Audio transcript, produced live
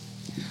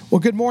Well,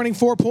 good morning,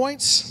 4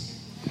 Points.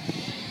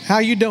 How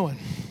you doing?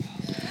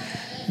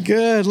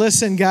 Good.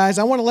 Listen, guys,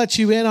 I want to let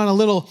you in on a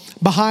little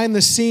behind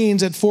the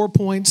scenes at 4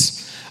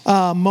 Points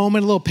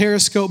moment, a little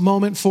Periscope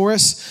moment for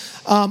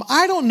us.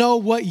 I don't know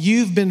what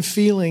you've been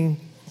feeling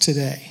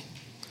today.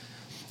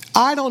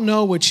 I don't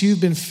know what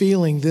you've been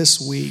feeling this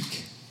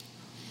week.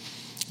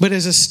 But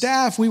as a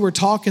staff, we were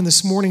talking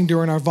this morning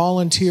during our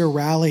volunteer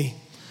rally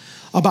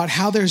about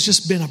how there's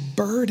just been a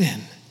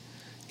burden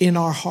in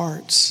our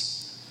hearts.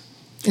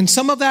 And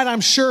some of that,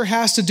 I'm sure,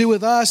 has to do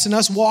with us and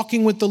us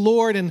walking with the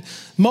Lord. And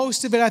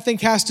most of it, I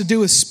think, has to do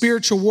with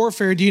spiritual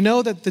warfare. Do you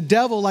know that the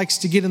devil likes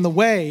to get in the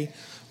way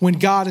when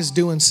God is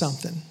doing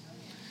something?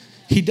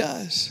 He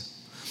does.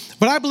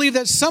 But I believe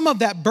that some of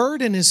that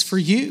burden is for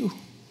you.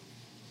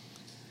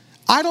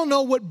 I don't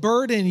know what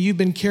burden you've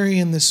been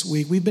carrying this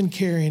week. We've been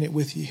carrying it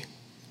with you.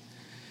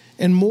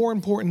 And more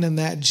important than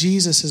that,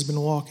 Jesus has been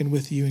walking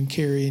with you and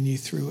carrying you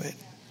through it.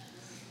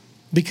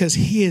 Because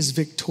he is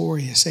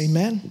victorious.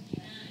 Amen?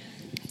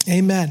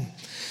 Amen.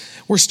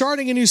 We're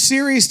starting a new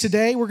series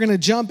today. We're going to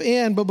jump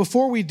in. But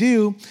before we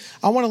do,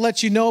 I want to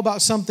let you know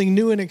about something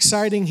new and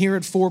exciting here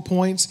at 4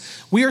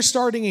 Points. We are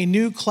starting a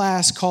new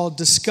class called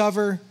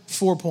Discover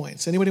 4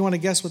 Points. Anybody want to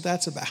guess what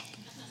that's about?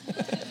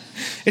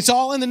 It's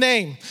all in the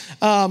name.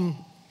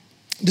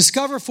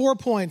 Discover 4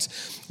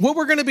 Points. What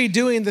we're going to be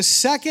doing the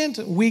second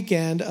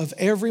weekend of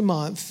every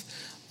month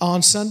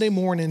on Sunday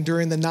morning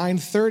during the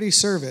 9:30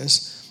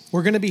 service,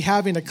 we're going to be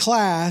having a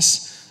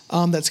class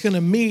that's going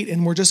to meet,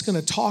 and we're just going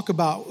to talk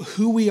about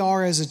who we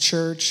are as a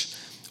church,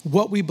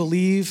 what we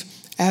believe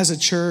as a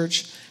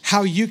church,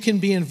 how you can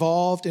be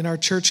involved in our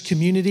church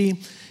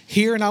community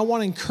here. And I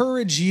want to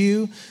encourage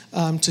you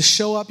to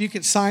show up. You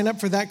can sign up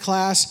for that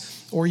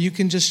class, or you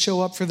can just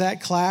show up for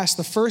that class.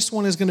 The first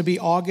one is going to be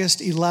August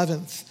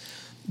 11th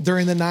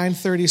during the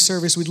 9:30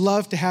 service. We'd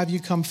love to have you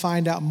come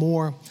find out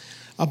more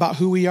about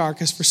who we are,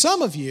 because for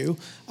some of you,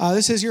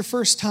 this is your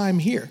first time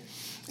here.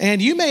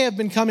 And you may have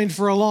been coming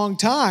for a long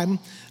time,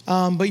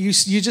 but you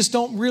just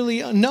don't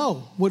really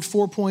know what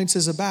 4 Points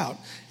is about.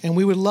 And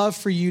we would love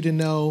for you to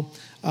know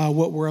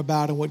what we're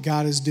about and what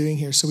God is doing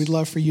here. So we'd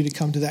love for you to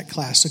come to that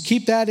class. So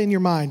keep that in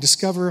your mind.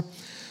 Discover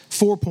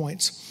 4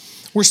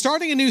 Points. We're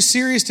starting a new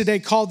series today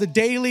called The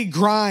Daily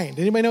Grind.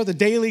 Anybody know what the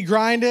Daily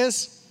Grind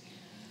is?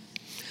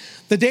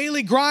 The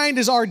Daily Grind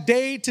is our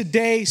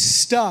day-to-day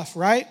stuff,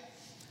 right?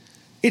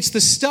 It's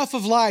the stuff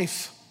of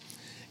life.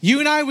 You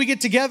and I, we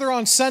get together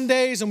on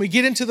Sundays and we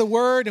get into the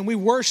Word and we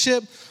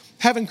worship,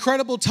 have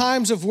incredible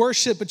times of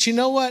worship. But you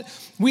know what?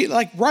 We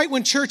right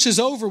when church is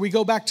over, we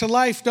go back to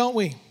life, don't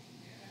we?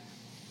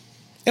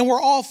 And we're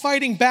all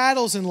fighting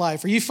battles in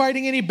life. Are you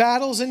fighting any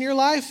battles in your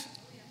life?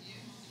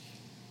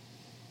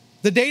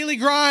 The daily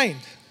grind,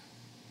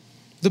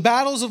 the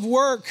battles of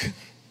work,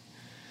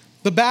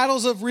 the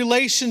battles of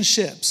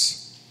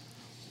relationships,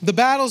 the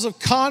battles of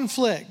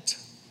conflict,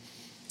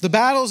 the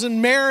battles in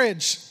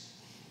marriage.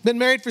 Been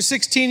married for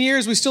 16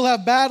 years, we still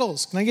have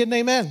battles. Can I get an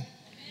amen?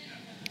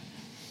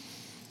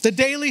 The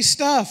daily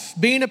stuff,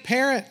 being a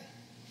parent.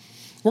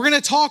 We're going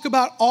to talk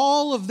about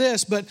all of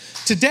this, but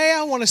today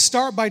I want to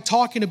start by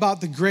talking about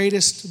the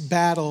greatest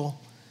battle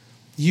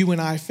you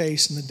and I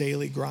face in the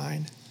daily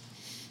grind.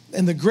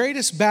 And the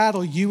greatest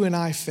battle you and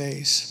I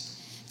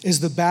face is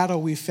the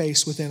battle we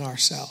face within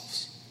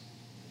ourselves.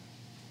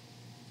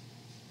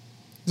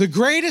 The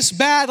greatest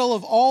battle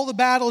of all the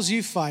battles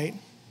you fight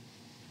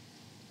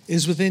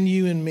is within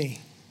you and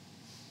me.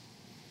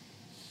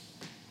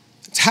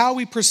 It's how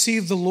we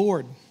perceive the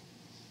Lord.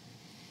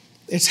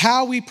 It's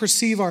how we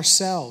perceive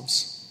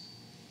ourselves.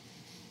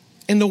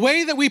 And the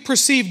way that we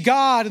perceive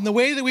God and the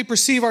way that we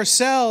perceive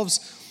ourselves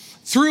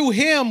through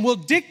Him will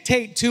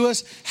dictate to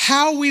us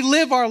how we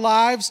live our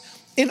lives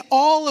in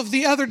all of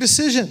the other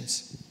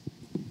decisions.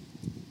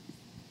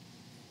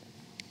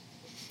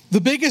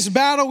 The biggest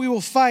battle we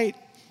will fight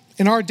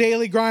in our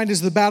daily grind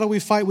is the battle we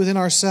fight within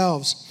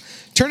ourselves.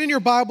 Turn in your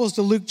Bibles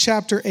to Luke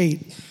chapter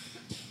 8.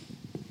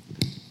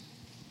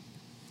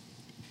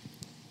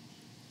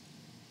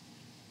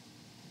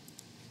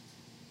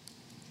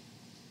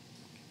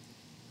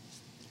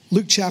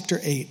 Luke chapter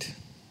 8.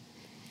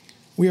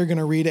 We are going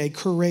to read a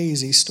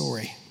crazy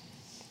story.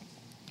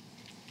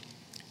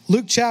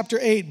 Luke chapter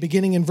 8,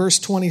 beginning in verse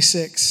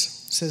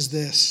 26, says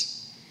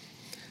this.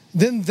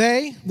 Then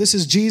this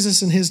is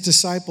Jesus and his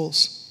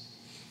disciples,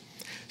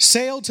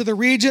 sailed to the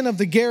region of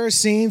the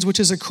Gerasenes, which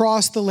is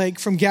across the lake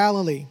from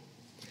Galilee.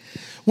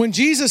 When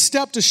Jesus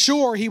stepped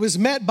ashore, he was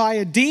met by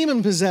a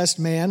demon-possessed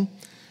man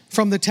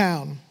from the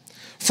town.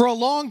 For a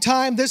long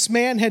time, this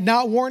man had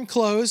not worn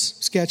clothes,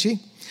 sketchy,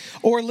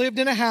 or lived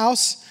in a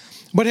house,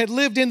 but had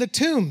lived in the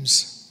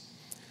tombs.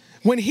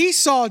 When he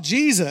saw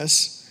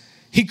Jesus,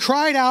 he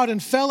cried out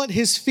and fell at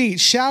his feet,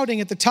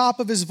 shouting at the top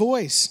of his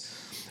voice,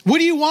 "What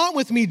do you want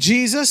with me,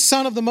 Jesus,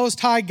 Son of the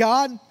Most High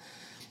God?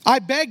 I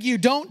beg you,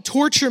 don't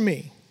torture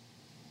me."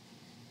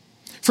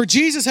 For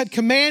Jesus had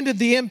commanded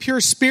the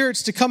impure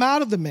spirits to come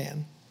out of the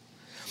man.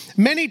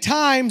 Many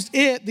times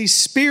these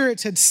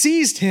spirits had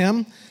seized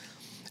him,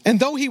 and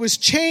though he was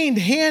chained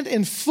hand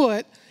and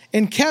foot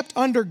and kept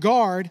under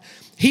guard,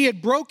 He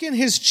had broken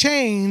his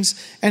chains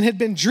and had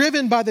been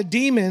driven by the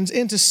demons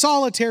into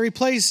solitary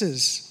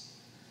places.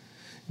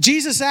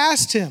 Jesus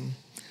asked him,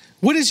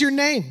 "What is your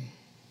name?"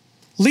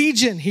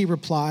 "Legion," he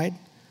replied,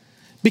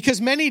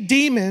 because many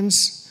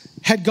demons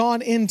had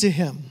gone into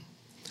him.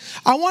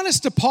 I want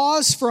us to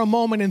pause for a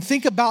moment and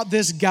think about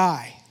this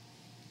guy.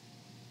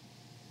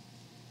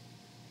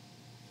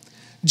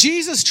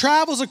 Jesus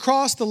travels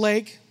across the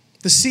lake,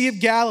 the Sea of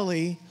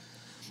Galilee,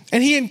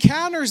 and he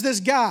encounters this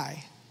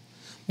guy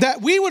that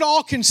we would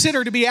all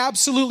consider to be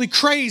absolutely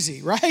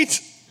crazy,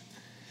 right?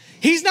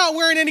 He's not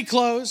wearing any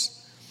clothes,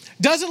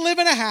 doesn't live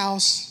in a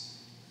house.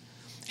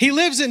 He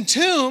lives in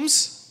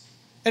tombs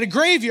at a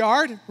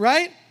graveyard,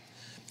 right?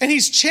 And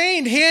he's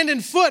chained hand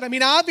and foot. I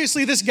mean,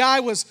 obviously this guy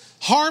was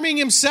harming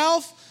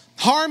himself,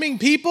 harming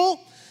people.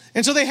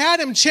 And so they had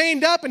him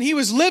chained up and he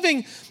was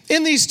living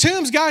in these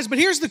tombs, guys. But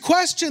here's the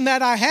question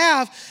that I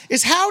have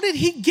is, how did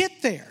he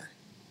get there?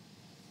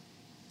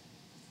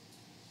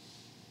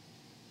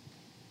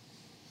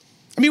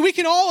 I mean, we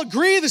can all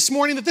agree this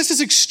morning that this is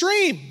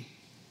extreme.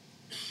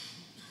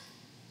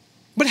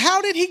 But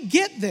how did he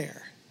get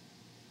there?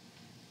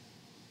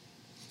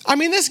 I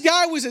mean, this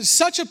guy was at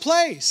such a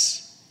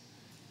place.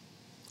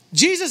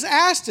 Jesus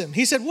asked him,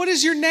 he said, "What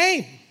is your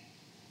name?"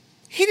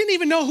 He didn't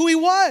even know who he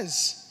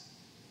was.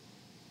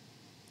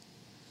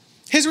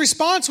 His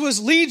response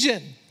was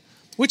Legion,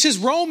 which is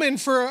Roman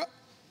for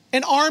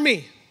an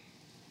army.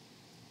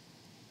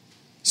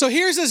 So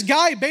here's this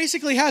guy,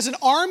 basically has an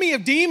army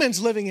of demons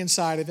living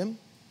inside of him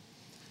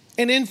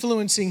and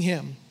influencing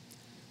him.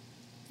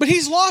 But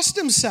he's lost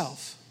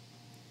himself.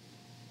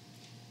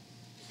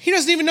 He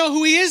doesn't even know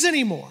who he is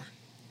anymore.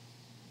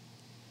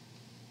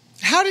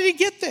 How did he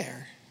get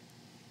there?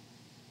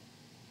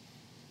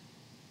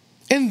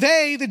 And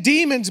they, the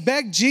demons,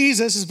 begged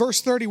Jesus, is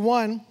verse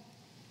 31.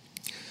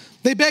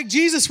 They begged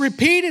Jesus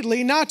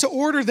repeatedly not to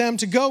order them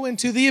to go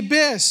into the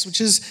abyss,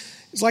 which is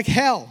like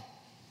hell.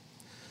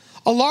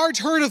 A large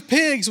herd of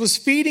pigs was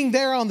feeding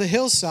there on the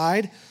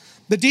hillside.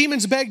 The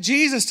demons begged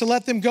Jesus to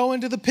let them go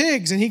into the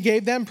pigs, and he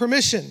gave them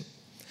permission.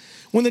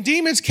 When the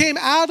demons came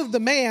out of the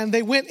man,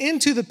 they went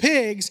into the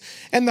pigs,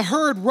 and the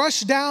herd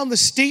rushed down the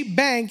steep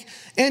bank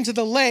into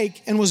the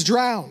lake and was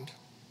drowned.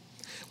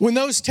 When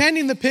those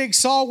tending the pigs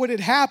saw what had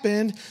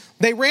happened,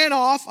 they ran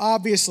off,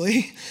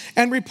 obviously,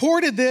 and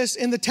reported this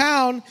in the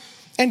town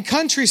and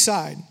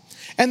countryside.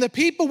 And the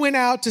people went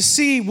out to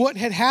see what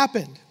had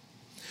happened.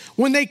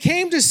 When they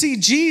came to see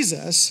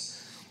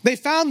Jesus, they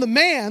found the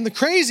man, the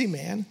crazy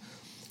man,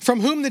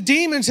 from whom the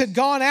demons had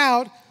gone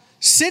out,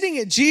 sitting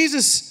at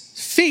Jesus'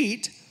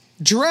 feet,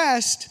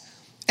 dressed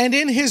and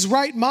in his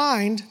right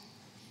mind,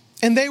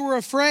 and they were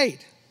afraid.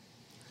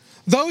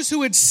 Those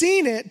who had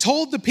seen it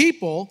told the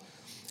people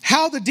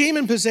how the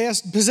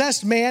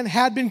demon-possessed man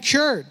had been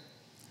cured.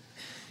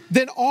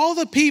 Then all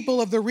the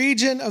people of the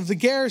region of the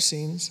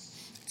Gerasenes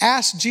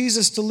asked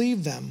Jesus to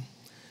leave them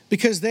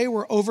because they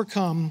were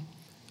overcome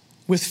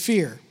with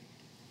fear.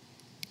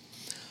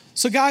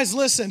 So guys,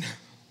 listen.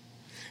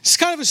 It's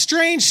kind of a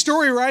strange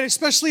story, right?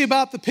 Especially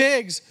about the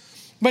pigs.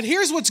 But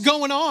here's what's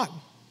going on.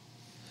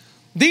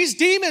 These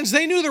demons,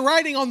 they knew the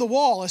writing on the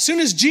wall. As soon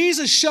as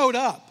Jesus showed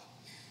up,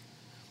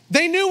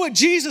 they knew what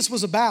Jesus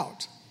was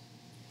about.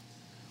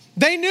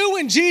 They knew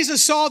when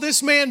Jesus saw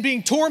this man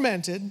being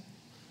tormented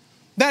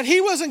that he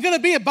wasn't going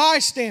to be a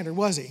bystander,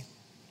 was he?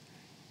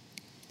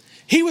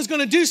 He was going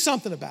to do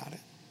something about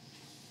it.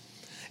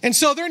 And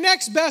so their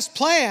next best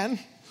plan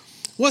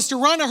was to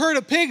run a herd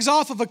of pigs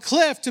off of a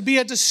cliff to be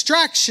a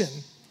distraction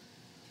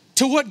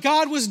to what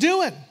God was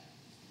doing.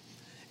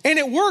 And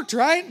it worked,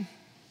 right?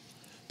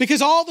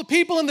 Because all the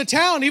people in the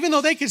town, even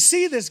though they could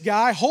see this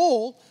guy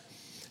whole,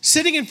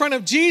 sitting in front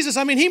of Jesus,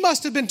 I mean, he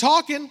must have been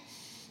talking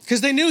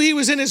because they knew he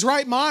was in his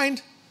right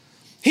mind.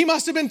 He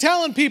must have been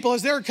telling people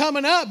as they were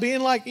coming up,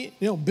 being like,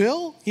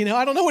 Bill,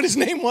 I don't know what his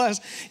name was.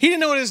 He didn't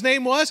know what his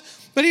name was,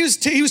 but he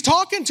was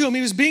talking to him.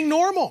 He was being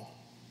normal.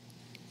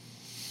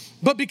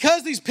 But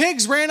because these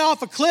pigs ran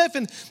off a cliff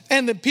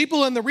and the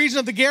people in the region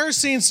of the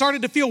Gerasenes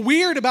started to feel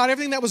weird about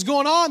everything that was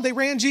going on, they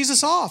ran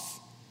Jesus off.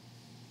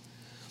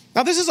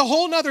 Now, this is a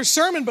whole nother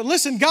sermon, but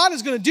listen, God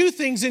is going to do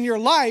things in your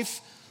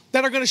life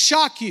that are going to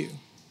shock you.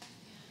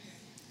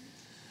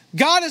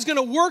 God is going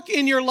to work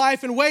in your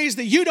life in ways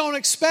that you don't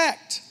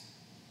expect.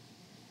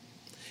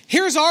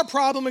 Here's our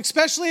problem,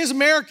 especially as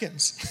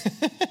Americans.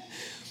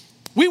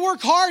 We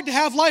work hard to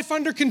have life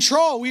under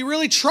control. We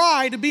really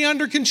try to be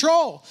under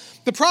control.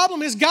 The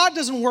problem is God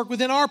doesn't work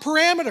within our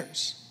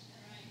parameters.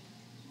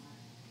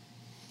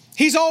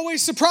 He's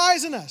always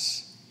surprising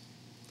us.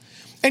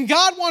 And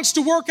God wants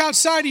to work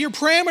outside of your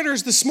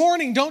parameters this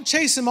morning. Don't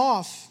chase him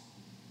off.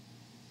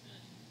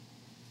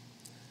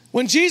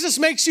 When Jesus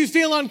makes you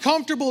feel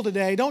uncomfortable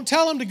today, don't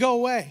tell him to go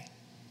away.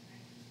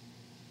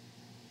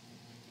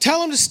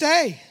 Tell him to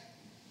stay.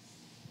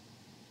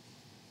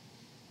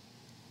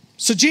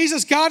 So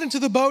Jesus got into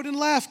the boat and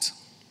left.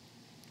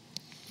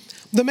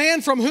 The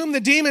man from whom the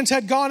demons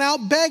had gone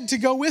out begged to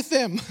go with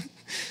them.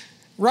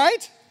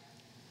 Right?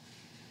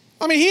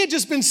 I mean, he had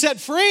just been set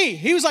free.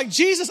 He was like,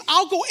 Jesus,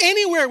 I'll go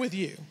anywhere with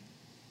you.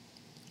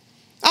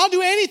 I'll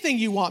do anything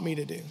you want me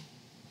to do.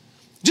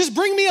 Just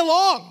bring me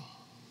along.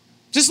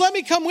 Just let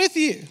me come with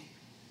you.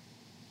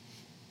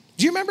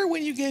 Do you remember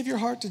when you gave your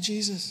heart to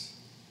Jesus?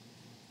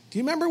 Do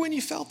you remember when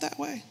you felt that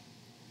way?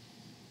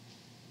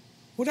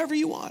 Whatever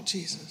you want,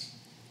 Jesus.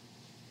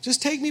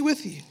 Just take me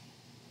with you.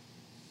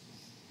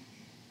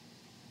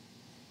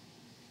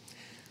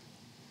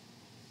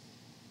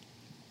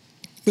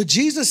 But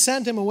Jesus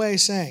sent him away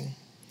saying,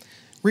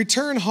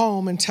 return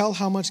home and tell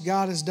how much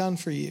God has done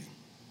for you.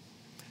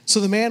 So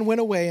the man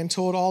went away and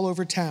told all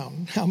over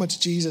town how much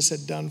Jesus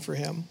had done for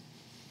him.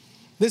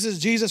 This is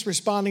Jesus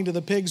responding to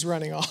the pigs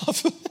running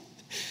off,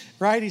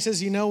 right? He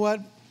says, you know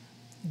what?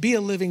 Be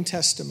a living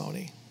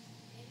testimony,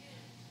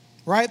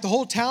 right? The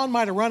whole town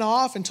might have run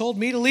off and told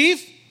me to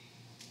leave.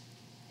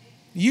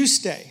 You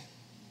stay.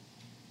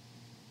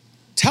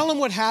 Tell them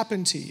what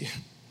happened to you.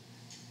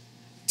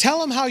 Tell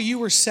them how you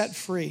were set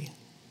free.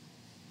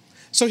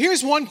 So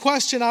here's one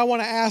question I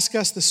want to ask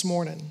us this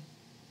morning.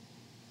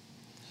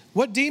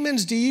 What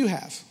demons do you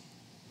have?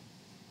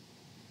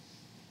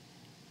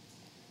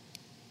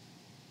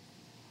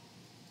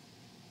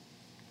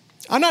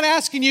 I'm not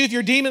asking you if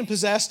you're demon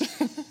possessed.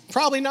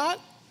 Probably not.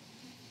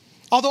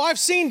 Although I've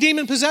seen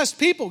demon possessed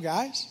people,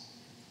 guys.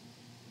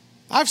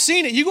 I've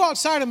seen it. You go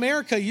outside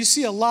America, you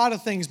see a lot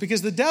of things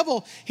because the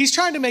devil, he's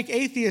trying to make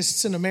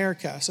atheists in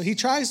America. So he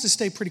tries to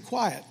stay pretty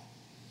quiet.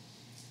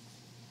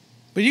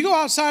 But you go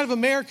outside of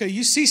America,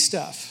 you see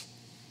stuff.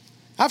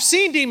 I've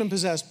seen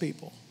demon-possessed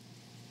people.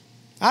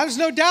 There's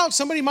no doubt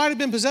somebody might have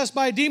been possessed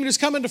by a demon who's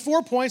come into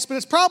 4 Points, but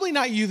it's probably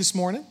not you this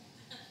morning.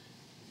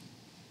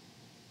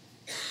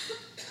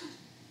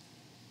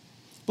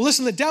 But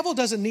listen, the devil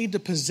doesn't need to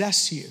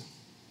possess you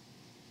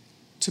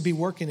to be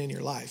working in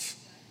your life.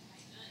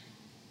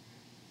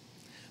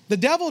 The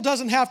devil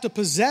doesn't have to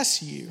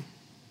possess you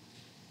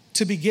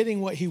to be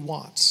getting what he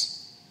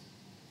wants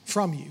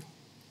from you.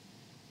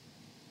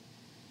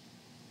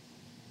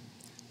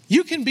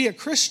 You can be a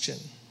Christian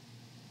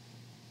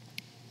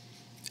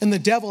and the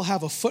devil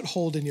have a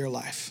foothold in your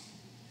life.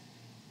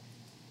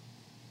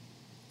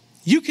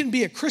 You can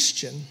be a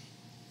Christian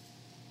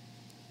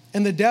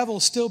and the devil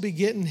still be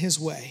getting his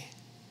way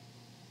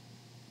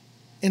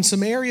in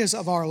some areas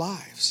of our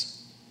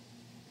lives.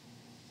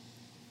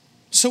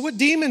 So what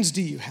demons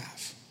do you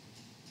have?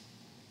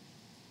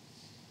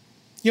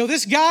 You know,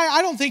 this guy,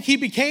 I don't think he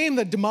became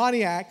the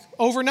demoniac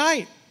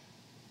overnight.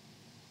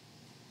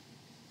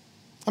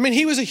 I mean,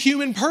 he was a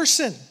human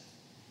person.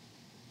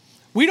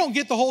 We don't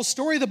get the whole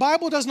story. The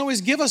Bible doesn't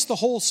always give us the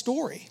whole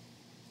story.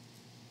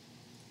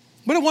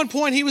 But at one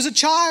point, he was a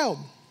child.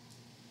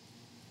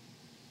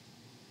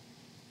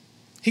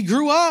 He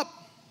grew up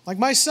like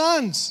my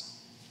sons.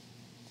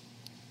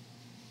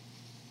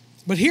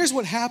 But here's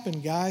what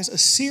happened, guys. A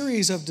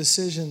series of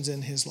decisions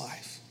in his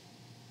life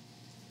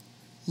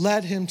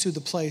led him to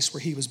the place where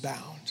he was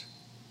bound.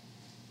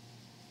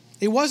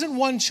 It wasn't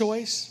one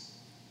choice.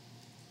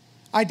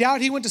 I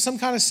doubt he went to some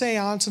kind of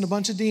seance and a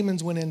bunch of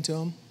demons went into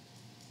him.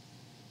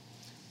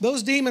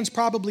 Those demons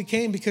probably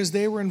came because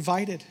they were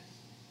invited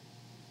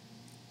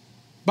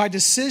by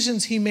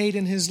decisions he made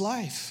in his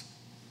life.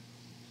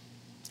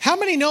 How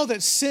many know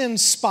that sin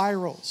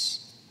spirals?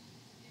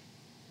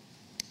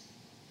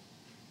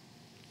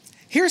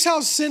 Here's how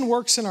sin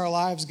works in our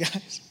lives,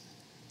 guys.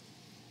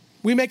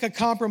 We make a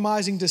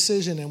compromising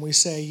decision and we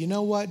say, you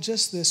know what,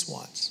 just this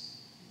once.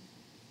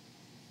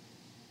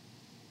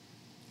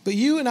 But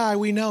you and I,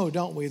 we know,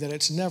 don't we, that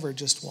it's never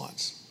just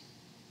once.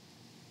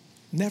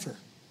 Never.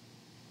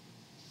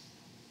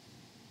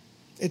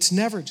 It's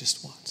never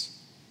just once.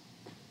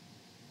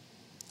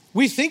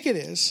 We think it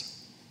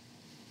is,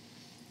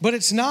 but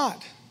it's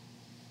not.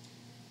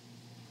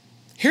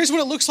 Here's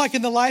what it looks like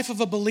in the life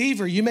of a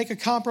believer. You make a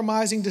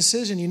compromising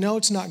decision. You know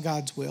it's not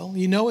God's will.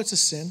 You know it's a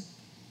sin.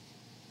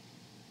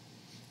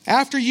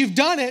 After you've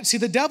done it, see,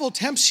 the devil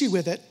tempts you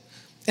with it,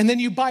 and then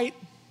you bite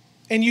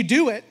and you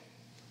do it.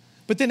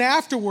 But then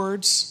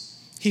afterwards,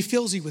 he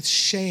fills you with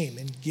shame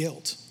and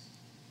guilt.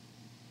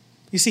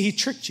 You see, he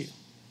tricked you.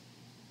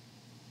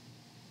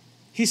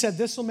 He said,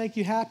 this will make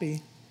you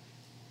happy.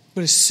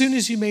 But as soon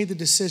as you made the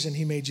decision,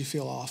 he made you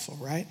feel awful,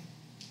 right?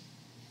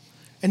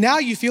 And now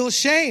you feel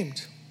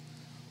ashamed.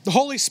 The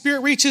Holy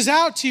Spirit reaches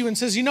out to you and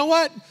says, you know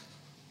what?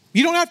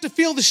 You don't have to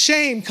feel the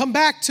shame. Come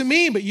back to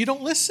me, but you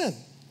don't listen.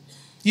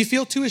 You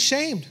feel too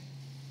ashamed.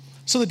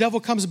 So the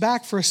devil comes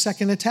back for a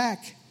second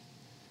attack.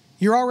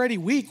 You're already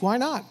weak. Why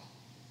not?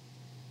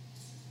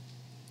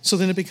 So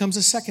then it becomes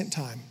a second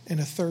time, and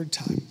a third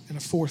time, and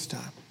a fourth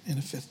time, and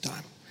a fifth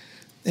time.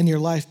 And your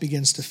life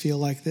begins to feel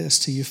like this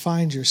till you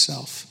find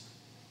yourself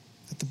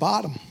at the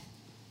bottom.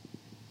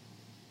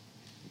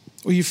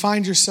 Or you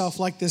find yourself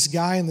like this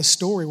guy in the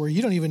story where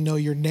you don't even know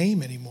your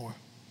name anymore.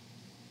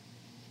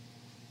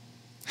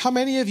 How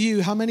many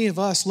of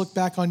us look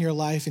back on your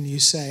life and you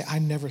say, I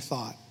never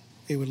thought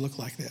it would look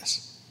like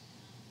this.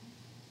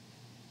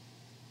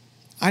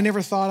 I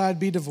never thought I'd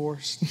be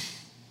divorced.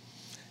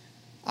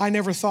 I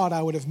never thought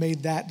I would have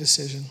made that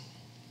decision.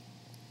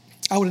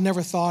 I would have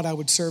never thought I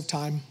would serve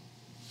time.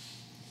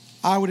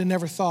 I would have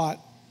never thought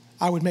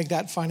I would make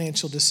that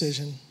financial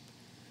decision.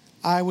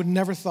 I would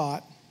never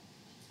thought.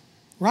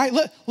 Right?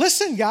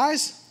 Listen,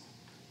 guys.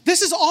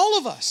 This is all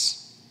of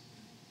us.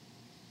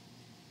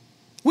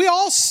 We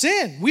all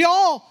sin. We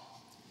all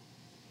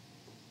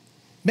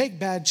make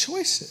bad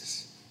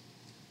choices.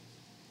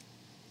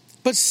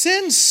 But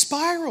sin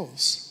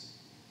spirals.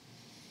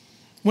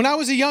 When I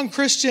was a young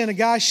Christian, a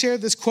guy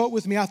shared this quote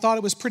with me. I thought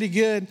it was pretty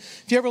good.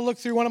 If you ever look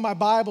through one of my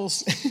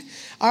Bibles,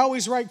 I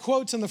always write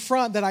quotes in the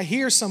front that I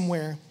hear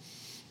somewhere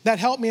that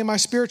help me in my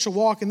spiritual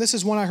walk. And this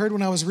is one I heard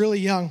when I was really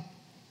young.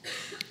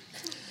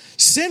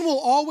 Sin will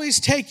always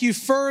take you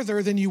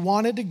further than you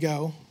wanted to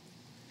go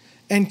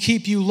and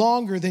keep you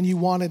longer than you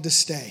wanted to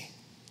stay.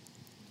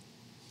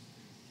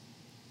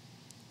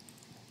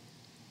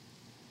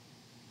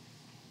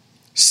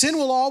 Sin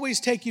will always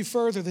take you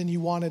further than you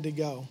wanted to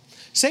go.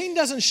 Satan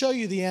doesn't show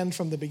you the end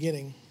from the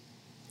beginning.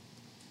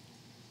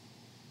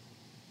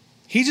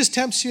 He just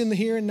tempts you in the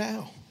here and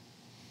now.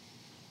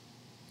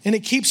 And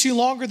it keeps you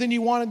longer than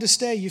you wanted to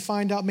stay. You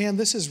find out, man,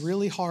 this is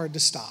really hard to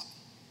stop.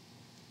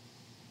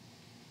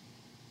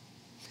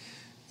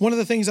 One of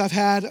the things I've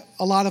had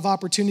a lot of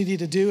opportunity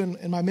to do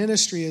in my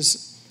ministry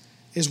is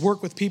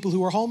work with people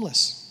who are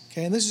homeless.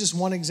 Okay, and this is just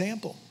one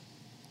example.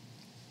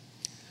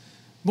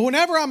 But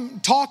whenever I'm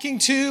talking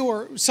to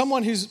or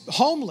someone who's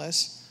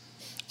homeless,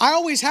 I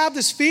always have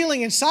this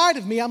feeling inside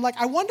of me. I'm like,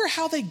 I wonder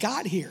how they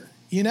got here,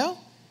 you know?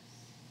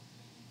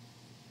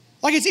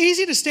 Like, it's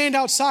easy to stand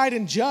outside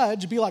and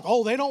judge, be like,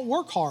 oh, they don't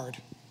work hard.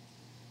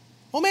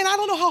 Well, man, I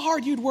don't know how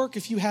hard you'd work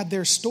if you had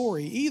their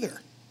story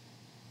either.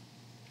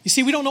 You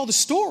see, we don't know the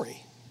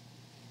story.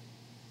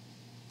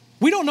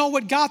 We don't know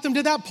what got them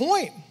to that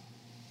point.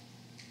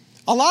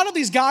 A lot of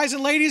these guys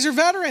and ladies are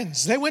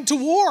veterans. They went to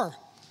war.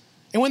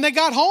 And when they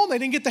got home, they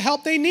didn't get the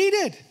help they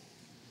needed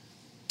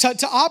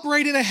to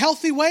operate in a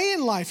healthy way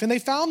in life. And they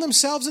found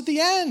themselves at the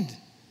end.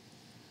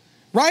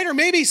 Right? Or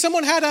maybe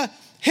someone had a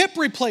hip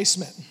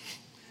replacement.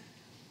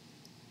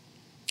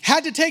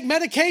 Had to take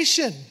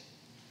medication.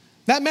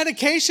 That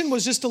medication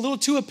was just a little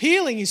too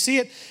appealing. You see,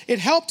 it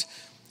helped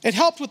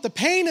with the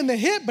pain in the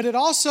hip, but it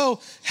also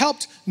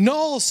helped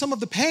null some of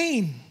the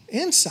pain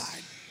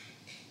inside.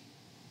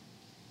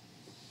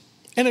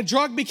 And a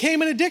drug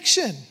became an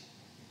addiction.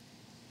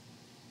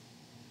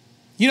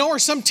 You know, or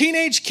some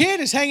teenage kid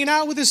is hanging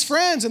out with his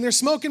friends and they're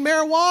smoking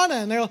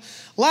marijuana and they're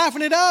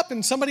laughing it up,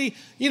 and somebody,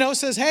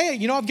 says,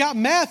 hey, I've got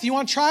meth. You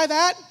want to try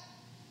that?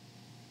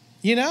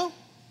 And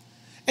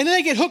then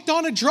they get hooked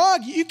on a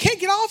drug. You can't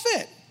get off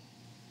it.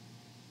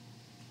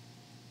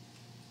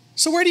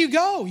 So where do you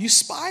go? You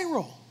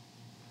spiral.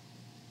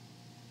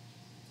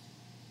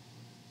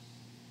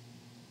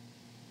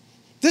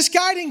 This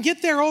guy didn't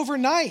get there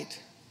overnight.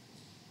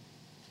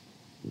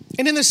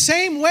 And in the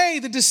same way,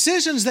 the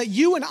decisions that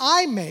you and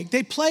I make,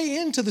 they play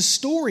into the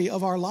story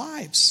of our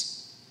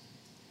lives.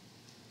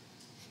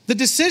 The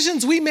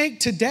decisions we make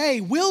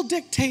today will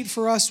dictate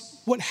for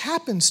us what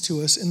happens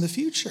to us in the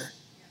future.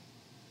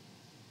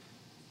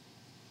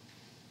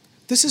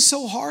 This is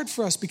so hard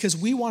for us because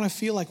we want to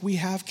feel like we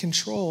have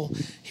control.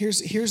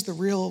 Here's the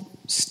real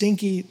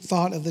stinky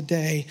thought of the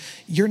day.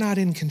 You're not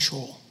in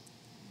control.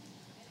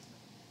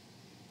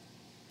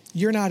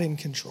 You're not in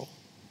control.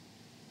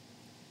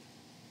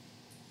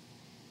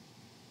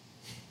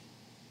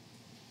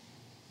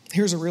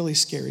 Here's a really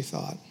scary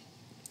thought.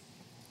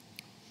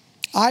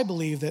 I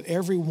believe that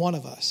every one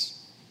of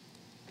us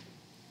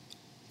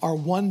are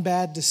one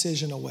bad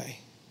decision away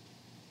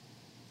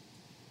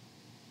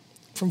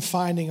from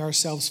finding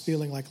ourselves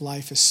feeling like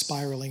life is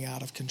spiraling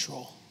out of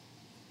control.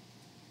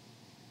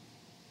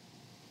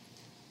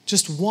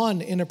 Just one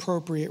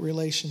inappropriate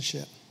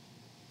relationship.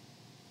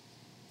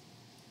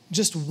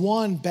 Just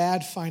one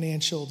bad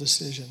financial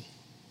decision.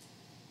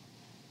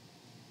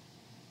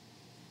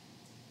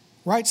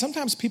 Right?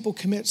 Sometimes people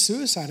commit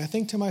suicide. I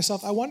think to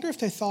myself, I wonder if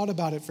they thought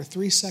about it for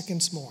 3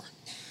 seconds more.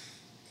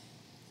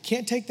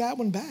 Can't take that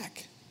one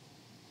back.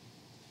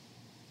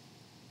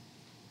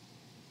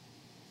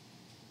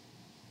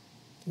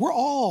 We're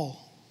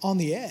all on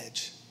the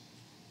edge.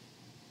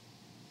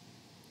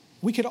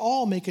 We could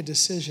all make a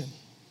decision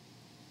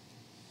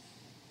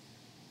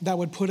that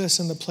would put us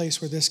in the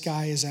place where this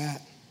guy is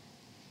at.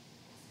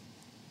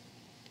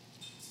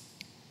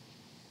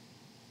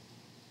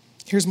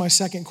 Here's my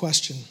second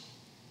question.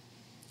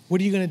 What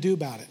are you going to do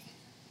about it?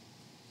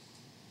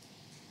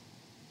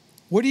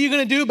 What are you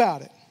going to do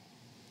about it?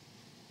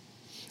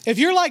 If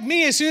you're like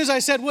me, as soon as I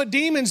said, what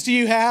demons do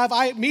you have?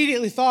 I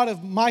immediately thought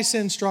of my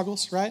sin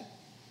struggles, right?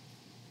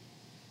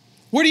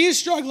 What are you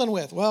struggling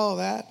with? Well,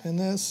 that and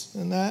this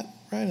and that,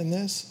 right, and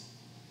this.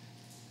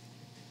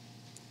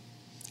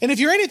 And if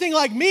you're anything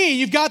like me,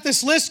 you've got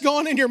this list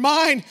going in your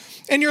mind,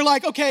 and you're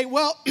like, okay,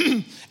 well,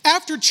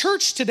 after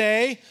church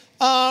today,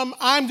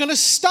 I'm going to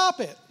stop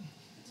it.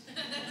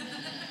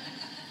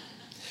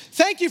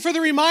 Thank you for the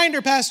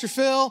reminder, Pastor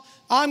Phil.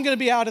 I'm going to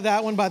be out of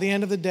that one by the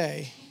end of the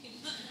day.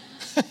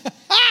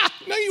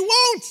 No, you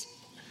won't.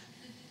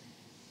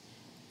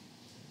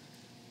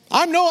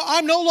 I'm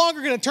no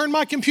longer going to turn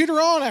my computer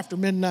on after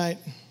midnight.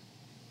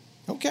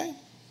 Okay.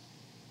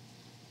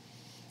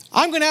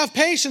 I'm going to have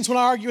patience when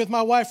I argue with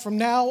my wife from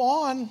now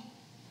on.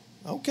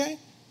 Okay.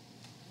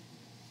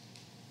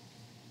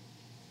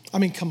 I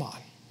mean, come on.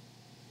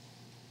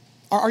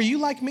 Are you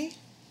like me?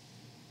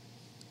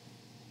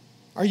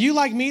 Are you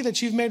like me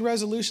that you've made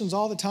resolutions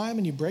all the time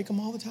and you break them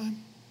all the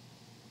time?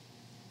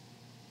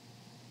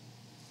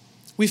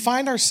 We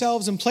find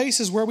ourselves in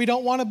places where we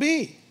don't want to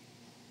be.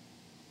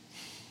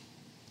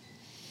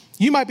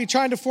 You might be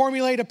trying to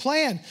formulate a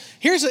plan.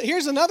 Here's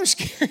another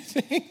scary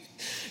thing.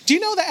 Do you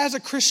know that as a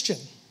Christian,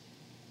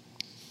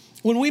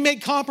 when we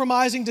make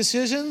compromising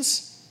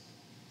decisions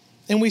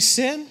and we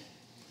sin,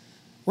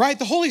 right,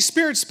 the Holy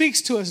Spirit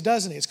speaks to us,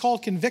 doesn't he? It's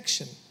called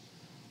conviction.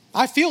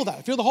 I feel that.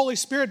 I feel the Holy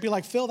Spirit be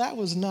like, Phil, that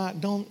was not,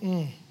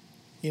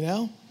 you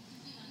know?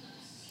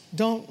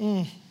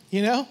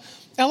 You know?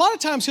 And a lot of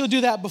times he'll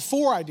do that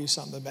before I do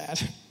something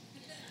bad.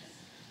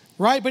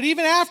 Right? But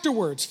even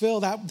afterwards,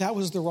 Phil, that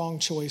was the wrong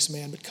choice,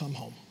 man, but come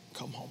home.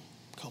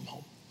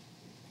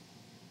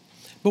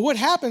 But what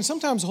happens,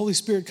 sometimes the Holy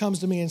Spirit comes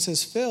to me and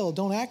says, Phil,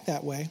 don't act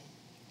that way.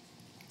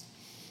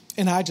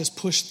 And I just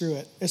push through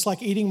it. It's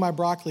like eating my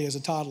broccoli as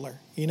a toddler.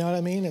 You know what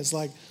I mean? It's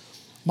like,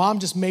 Mom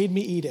just made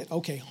me eat it.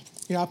 Okay.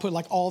 You know, I put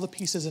like all the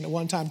pieces in at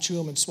one time, chew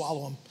them and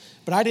swallow them.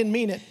 But I didn't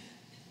mean it.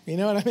 You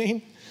know what I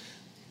mean?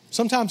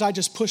 Sometimes I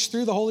just push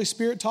through the Holy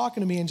Spirit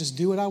talking to me and just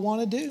do what I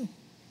want to do.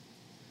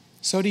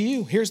 So do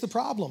you. Here's the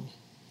problem.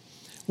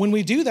 When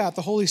we do that,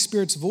 the Holy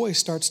Spirit's voice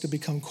starts to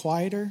become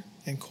quieter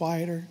and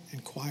quieter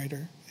and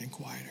quieter and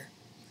quieter.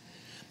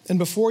 And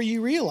before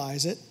you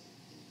realize it,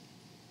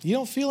 you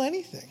don't feel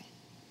anything.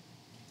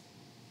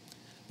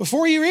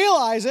 Before you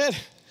realize it,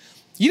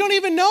 you don't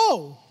even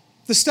know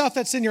the stuff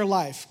that's in your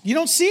life. You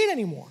don't see it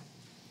anymore.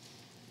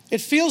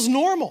 It feels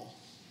normal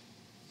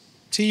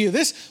to you.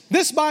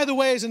 This, by the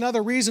way, is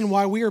another reason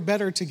why we are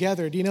better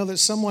together. Do you know that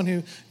someone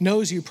who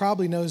knows you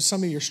probably knows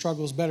some of your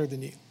struggles better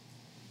than you?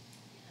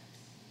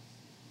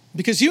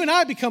 Because you and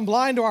I become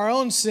blind to our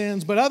own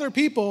sins, but other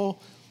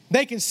people,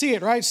 they can see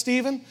it, right,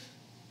 Stephen?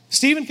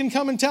 Stephen can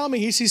come and tell me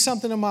he sees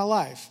something in my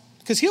life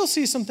because he'll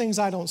see some things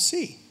I don't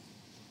see.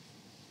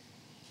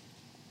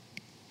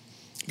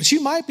 But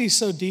you might be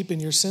so deep in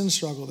your sin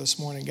struggle this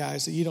morning,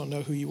 guys, that you don't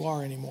know who you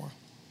are anymore.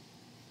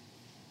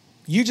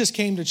 You just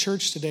came to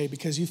church today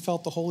because you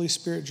felt the Holy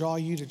Spirit draw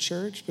you to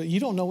church, but you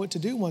don't know what to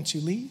do once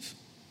you leave.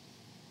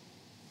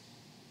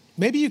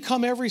 Maybe you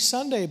come every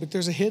Sunday, but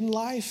there's a hidden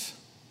life.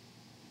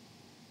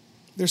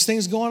 There's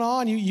things going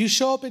on. You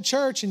show up at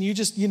church and you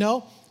just,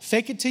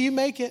 fake it till you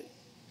make it.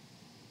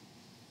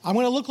 I'm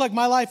going to look like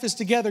my life is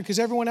together because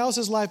everyone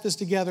else's life is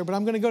together, but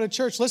I'm going to go to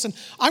church. Listen,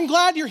 I'm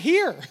glad you're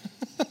here,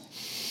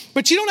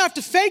 but you don't have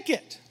to fake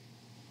it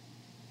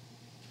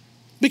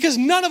because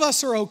none of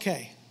us are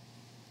okay.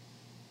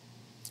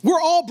 We're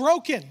all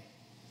broken.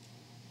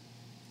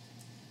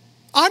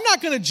 I'm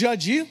not going to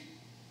judge you.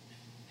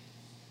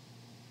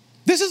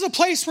 This is a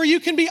place where you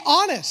can be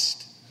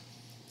honest,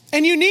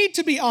 and you need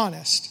to be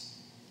honest.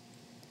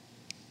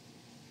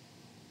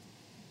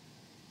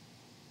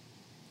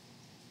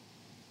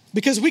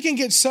 Because we can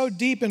get so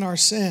deep in our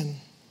sin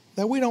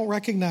that we don't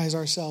recognize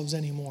ourselves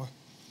anymore.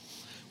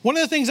 One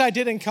of the things I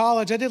did in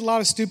college, I did a lot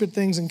of stupid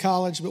things in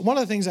college, but one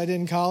of the things I did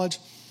in college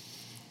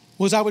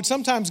was I would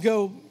sometimes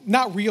go,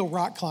 not real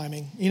rock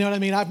climbing. You know what I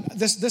mean?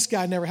 This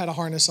guy never had a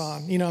harness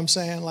on. You know what I'm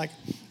saying? Like,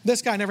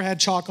 this guy never had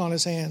chalk on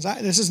his hands.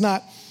 This is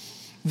not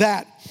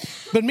that.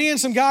 But me and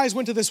some guys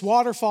went to this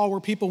waterfall where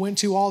people went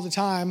to all the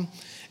time,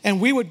 and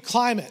we would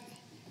climb it.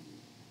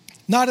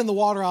 Not in the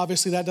water,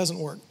 obviously, that doesn't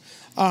work.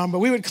 But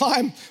we would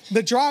climb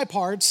the dry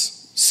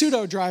parts,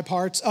 pseudo-dry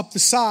parts, up the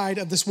side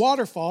of this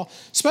waterfall,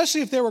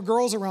 especially if there were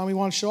girls around we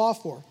wanted to show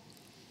off for.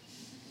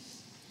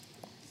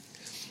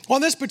 On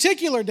this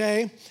particular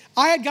day,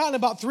 I had gotten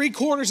about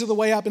 3/4 of the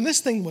way up, and this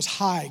thing was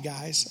high,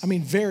 guys. I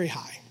mean, very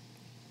high.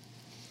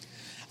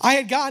 I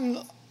had gotten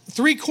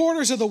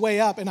 3/4 of the way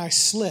up, and I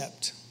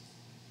slipped.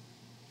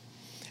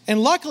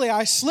 And luckily,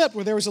 I slipped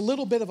where there was a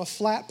little bit of a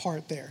flat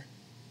part there.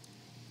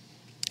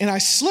 And I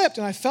slipped,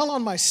 and I fell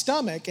on my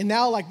stomach, and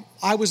now,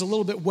 I was a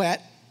little bit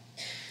wet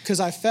because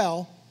I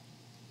fell.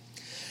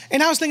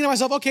 And I was thinking to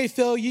myself, okay,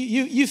 Phil,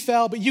 you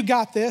fell, but you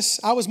got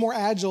this. I was more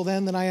agile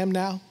then than I am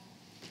now.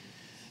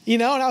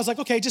 And I was like,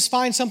 okay, just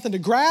find something to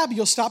grab.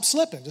 You'll stop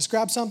slipping. Just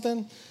grab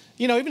something.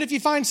 Even if you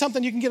find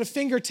something you can get a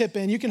fingertip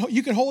in, you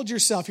can hold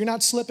yourself. You're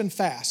not slipping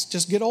fast.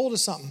 Just get hold of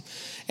something.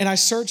 And I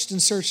searched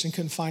and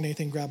couldn't find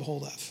anything to grab a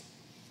hold of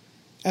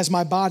as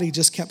my body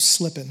just kept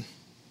slipping.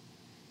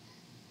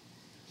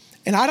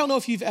 And I don't know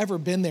if you've ever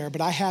been there,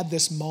 but I had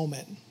this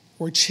moment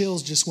where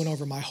chills just went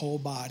over my whole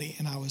body.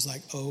 And I was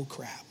like, oh,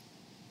 crap.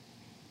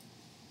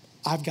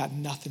 I've got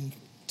nothing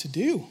to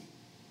do.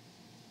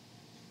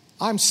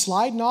 I'm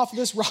sliding off of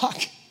this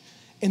rock,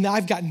 and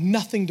I've got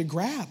nothing to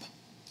grab.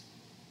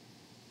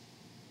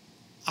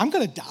 I'm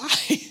going to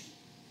die.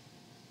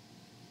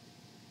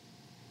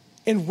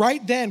 And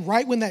right then,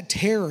 right when that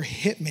terror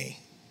hit me,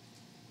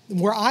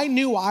 where I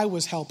knew I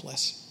was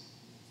helpless,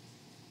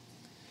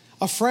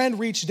 a friend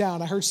reached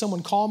down. I heard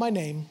someone call my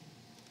name,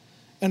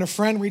 and a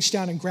friend reached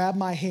down and grabbed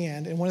my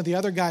hand, and one of the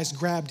other guys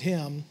grabbed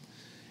him,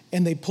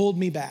 and they pulled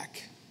me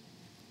back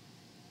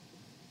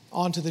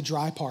onto the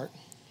dry part.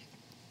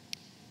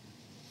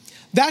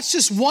 That's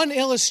just one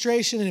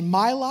illustration in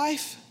my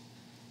life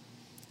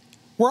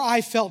where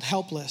I felt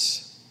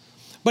helpless.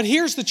 But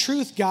here's the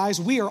truth, guys.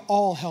 We are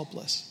all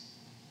helpless.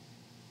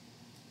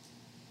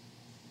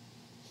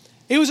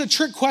 It was a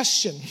trick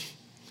question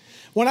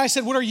when I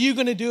said, what are you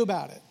going to do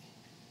about it?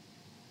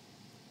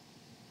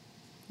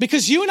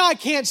 Because you and I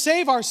can't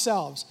save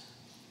ourselves.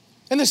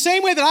 In the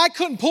same way that I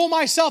couldn't pull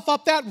myself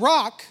up that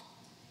rock,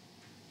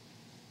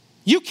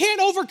 you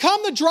can't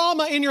overcome the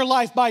drama in your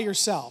life by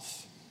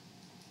yourself.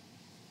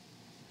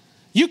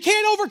 You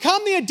can't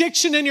overcome the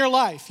addiction in your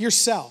life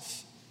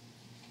yourself.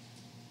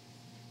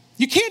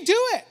 You can't do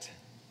it.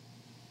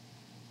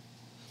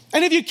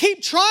 And if you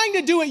keep trying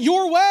to do it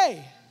your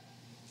way,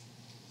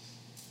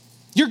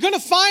 you're going to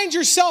find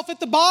yourself at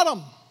the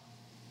bottom.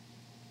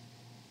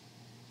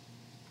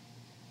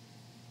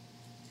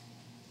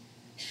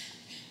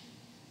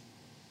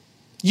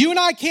 You and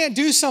I can't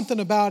do something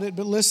about it,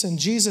 but listen,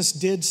 Jesus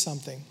did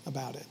something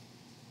about it.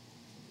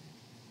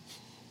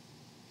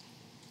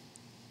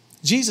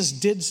 Jesus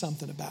did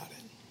something about it.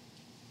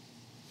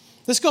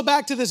 Let's go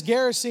back to this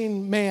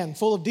Gerasene man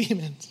full of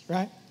demons,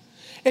 right?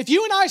 If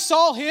you and I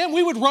saw him,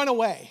 we would run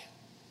away.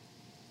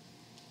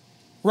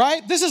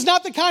 Right? This is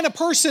not the kind of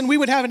person we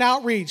would have an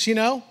outreach,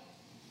 to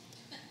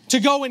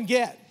go and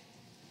get.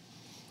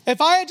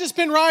 If I had just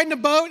been riding a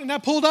boat and I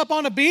pulled up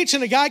on a beach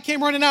and a guy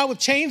came running out with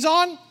chains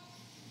on,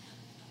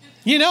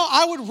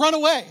 I would run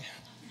away.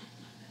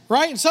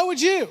 Right? And so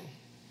would you.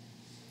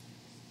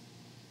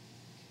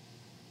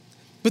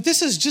 But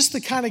this is just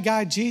the kind of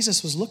guy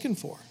Jesus was looking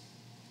for.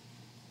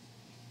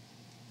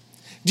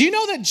 Do you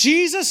know that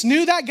Jesus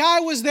knew that guy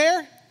was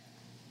there?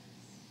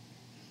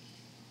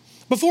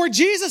 Before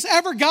Jesus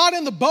ever got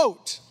in the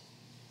boat,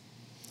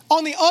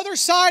 on the other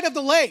side of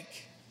the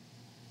lake,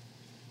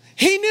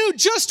 he knew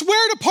just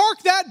where to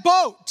park that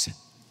boat,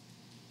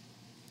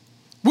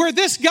 where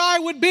this guy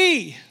would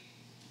be.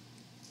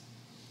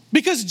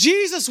 Because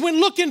Jesus went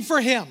looking for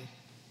him.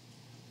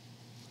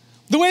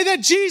 The way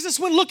that Jesus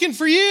went looking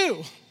for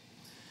you.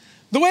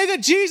 The way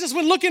that Jesus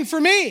went looking for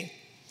me.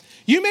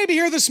 You may be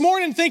here this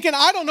morning thinking,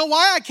 I don't know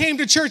why I came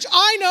to church.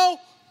 I know.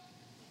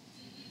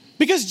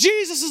 Because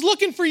Jesus is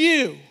looking for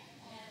you.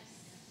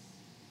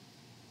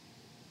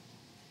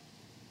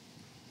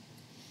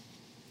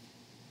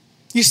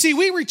 You see,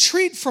 we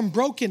retreat from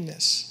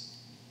brokenness,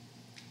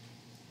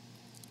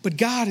 but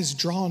God is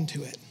drawn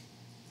to it.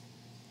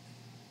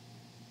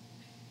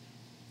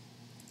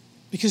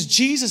 Because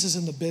Jesus is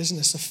in the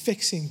business of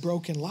fixing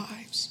broken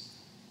lives.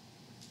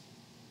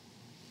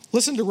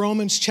 Listen to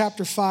Romans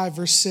chapter 5,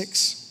 verse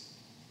 6.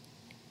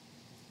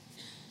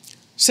 It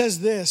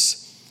says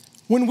this,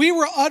 when we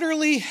were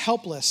utterly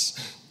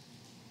helpless,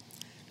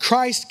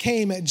 Christ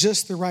came at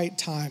just the right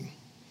time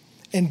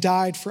and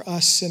died for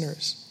us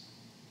sinners.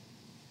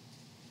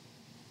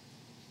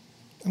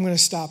 I'm going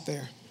to stop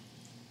there.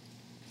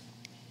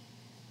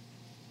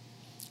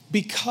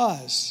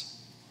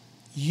 Because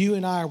you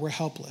and I were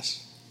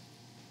helpless,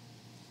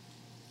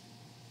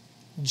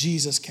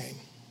 Jesus came.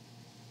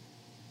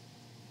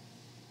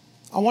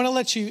 I want to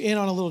let you in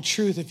on a little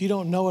truth if you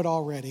don't know it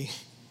already.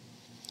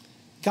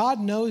 God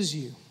knows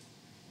you.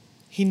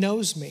 He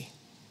knows me.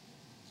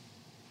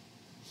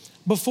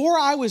 Before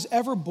I was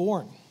ever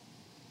born,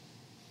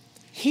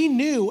 He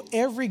knew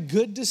every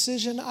good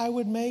decision I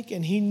would make,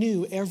 and He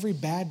knew every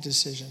bad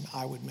decision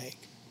I would make.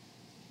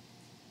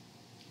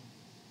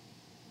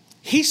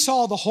 He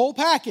saw the whole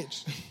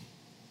package.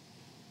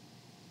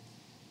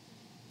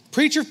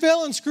 Preacher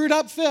Phil and screwed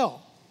up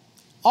Phil.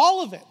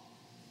 All of it.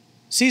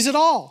 Sees it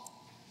all.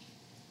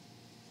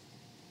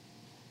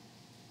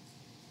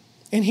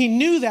 And He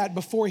knew that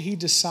before He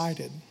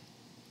decided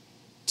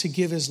to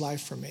give His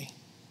life for me.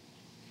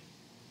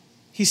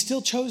 He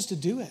still chose to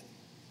do it.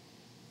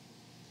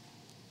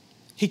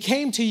 He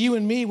came to you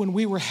and me when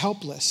we were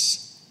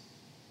helpless.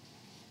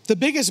 The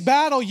biggest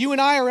battle you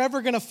and I are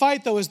ever going to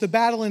fight, though, is the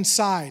battle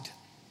inside.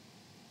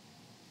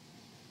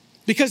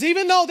 Because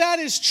even though that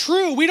is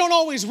true, we don't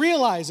always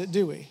realize it,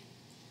 do we?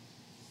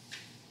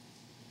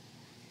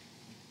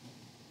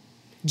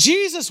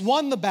 Jesus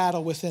won the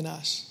battle within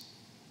us.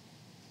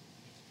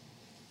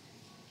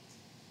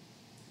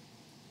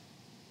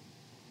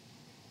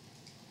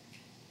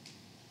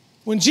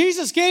 When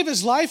Jesus gave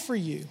His life for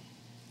you,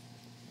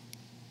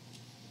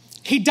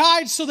 He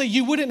died so that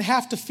you wouldn't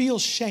have to feel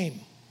shame.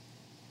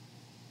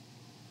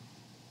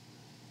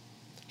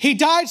 He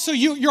died so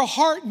your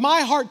heart,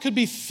 my heart could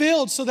be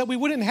filled so that we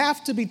wouldn't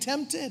have to be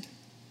tempted.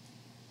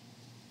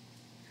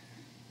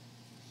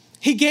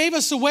 He gave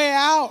us a way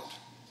out.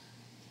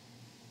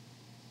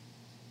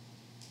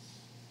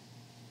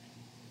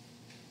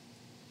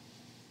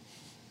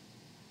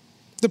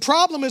 The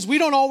problem is we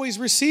don't always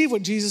receive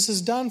what Jesus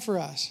has done for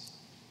us.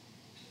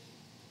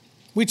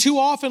 We too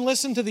often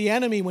listen to the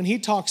enemy when he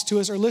talks to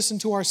us, or listen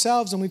to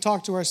ourselves when we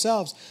talk to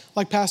ourselves,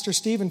 like Pastor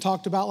Stephen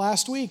talked about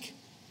last week.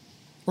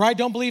 Right?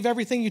 Don't believe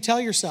everything you tell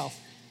yourself.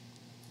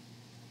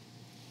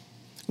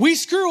 We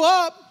screw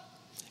up,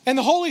 and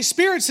the Holy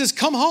Spirit says,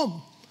 come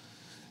home.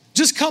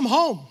 Just come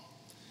home.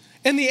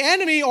 In the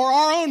enemy or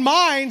our own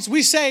minds,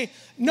 we say,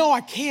 no,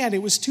 I can't.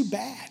 It was too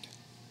bad.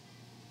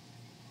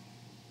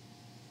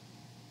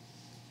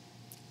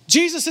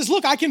 Jesus says,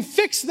 look, I can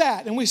fix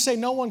that. And we say,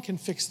 no one can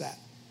fix that.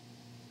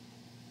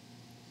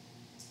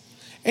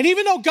 And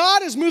even though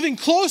God is moving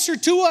closer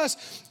to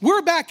us,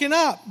 we're backing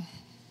up.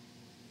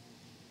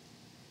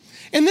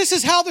 And this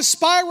is how the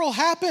spiral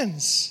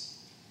happens.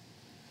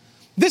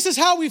 This is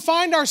how we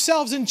find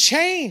ourselves in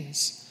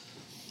chains.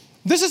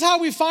 This is how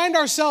we find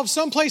ourselves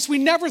someplace we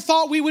never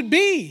thought we would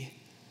be.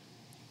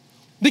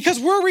 Because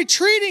we're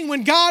retreating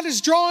when God is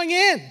drawing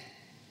in.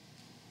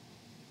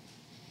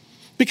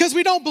 Because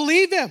we don't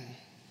believe Him.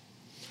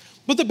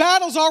 But the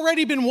battle's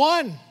already been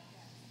won.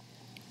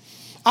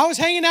 I was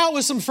hanging out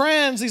with some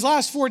friends these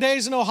last 4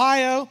 days in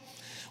Ohio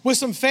with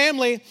some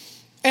family,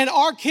 and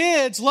our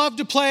kids love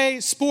to play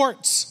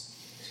sports.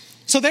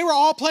 So they were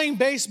all playing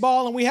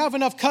baseball, and we have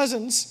enough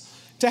cousins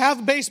to have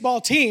a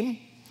baseball team.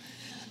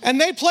 And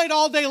they played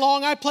all day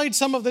long. I played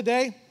some of the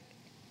day.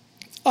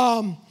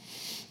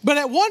 But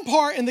at one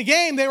part in the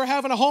game, they were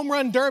having a home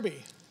run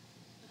derby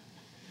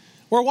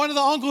where one of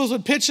the uncles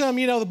would pitch them,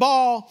 the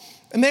ball,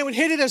 and they would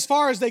hit it as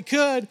far as they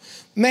could.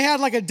 And they had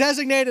like a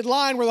designated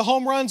line where the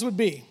home runs would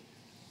be.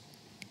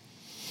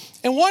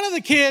 And one of the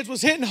kids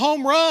was hitting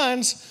home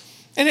runs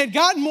and had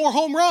gotten more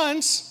home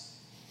runs,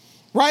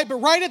 right? But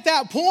right at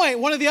that point,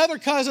 one of the other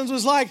cousins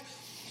was like,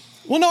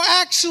 well, no,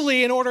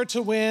 actually, in order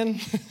to win,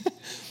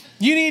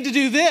 you need to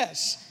do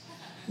this,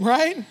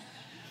 right?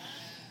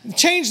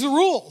 Change the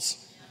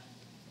rules,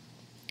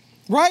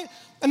 right?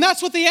 And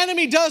that's what the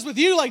enemy does with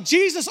you. Like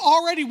Jesus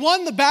already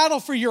won the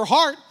battle for your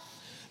heart.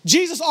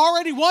 Jesus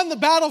already won the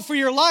battle for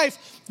your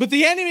life. But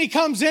the enemy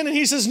comes in and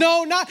he says,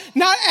 no, not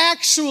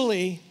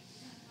actually.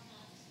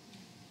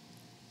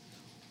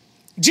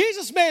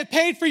 Jesus may have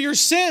paid for your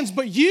sins,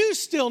 but you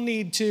still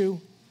need to.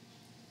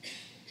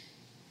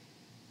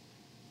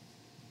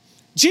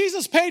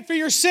 Jesus paid for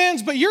your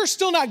sins, but you're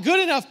still not good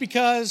enough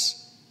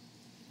because.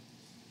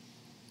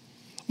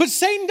 But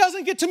Satan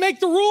doesn't get to make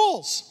the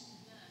rules.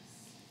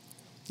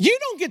 You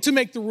don't get to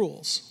make the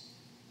rules.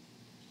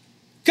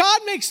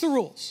 God makes the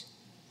rules.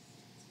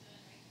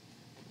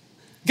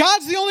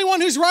 God's the only one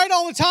who's right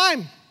all the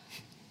time.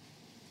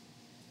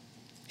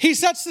 He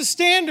sets the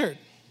standard.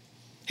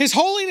 His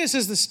holiness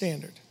is the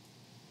standard.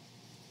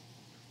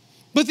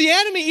 But the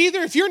enemy,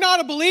 either if you're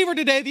not a believer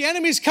today, the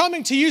enemy's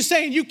coming to you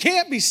saying you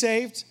can't be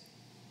saved.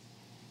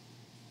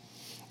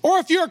 Or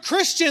if you're a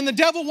Christian, the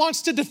devil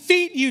wants to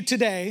defeat you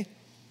today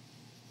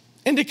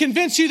and to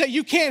convince you that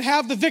you can't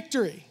have the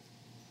victory.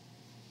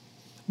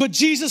 But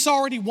Jesus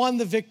already won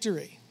the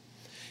victory.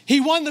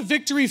 He won the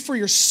victory for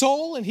your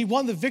soul and He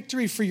won the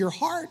victory for your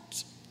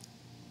heart.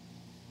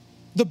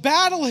 The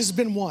battle has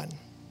been won.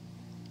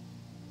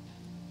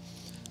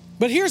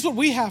 But here's what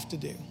we have to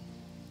do.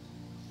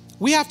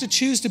 We have to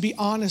choose to be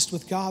honest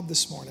with God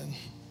this morning.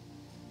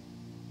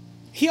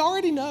 He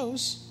already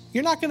knows.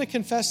 You're not going to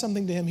confess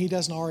something to Him He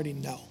doesn't already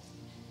know.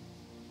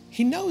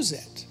 He knows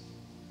it.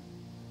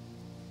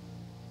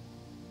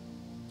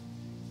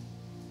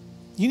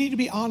 You need to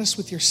be honest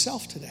with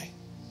yourself today.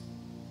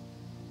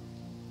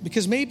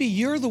 Because maybe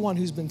you're the one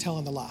who's been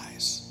telling the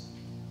lies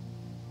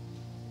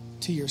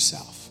to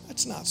yourself.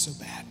 That's not so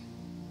bad.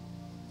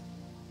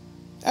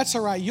 That's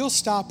all right. You'll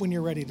stop when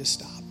you're ready to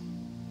stop.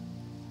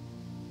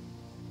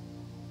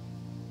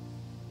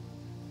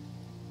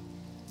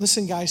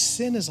 Listen, guys,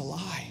 sin is a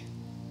lie.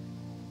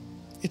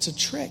 It's a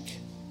trick.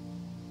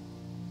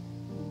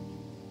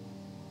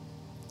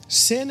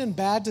 Sin and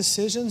bad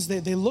decisions, they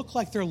look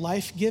like they're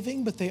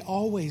life-giving, but they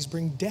always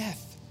bring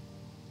death.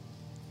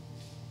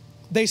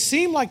 They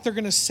seem like they're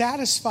going to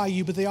satisfy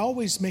you, but they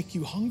always make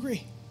you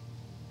hungry.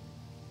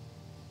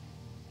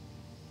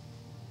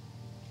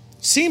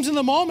 Seems in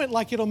the moment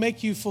like it'll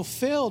make you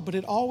fulfilled, but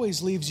it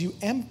always leaves you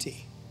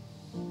empty.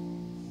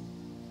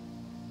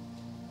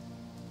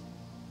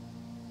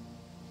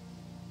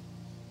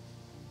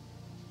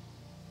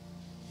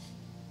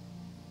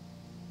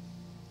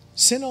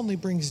 Sin only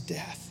brings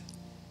death.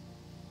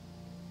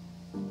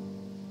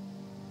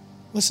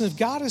 Listen, if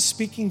God is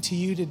speaking to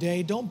you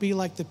today, don't be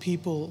like the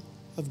people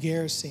of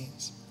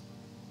Gerasenes.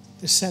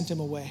 They sent him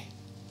away.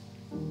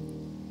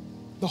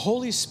 The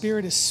Holy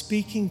Spirit is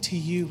speaking to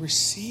you.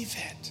 Receive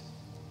it.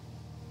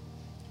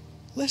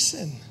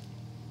 Listen.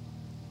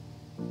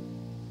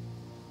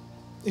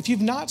 If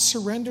you've not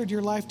surrendered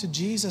your life to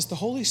Jesus, the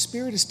Holy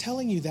Spirit is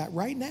telling you that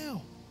right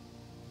now.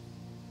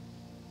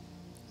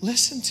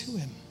 Listen to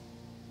Him.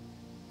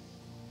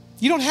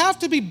 You don't have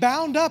to be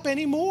bound up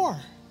anymore.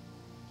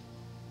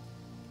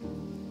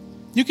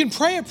 You can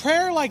pray a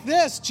prayer like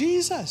this: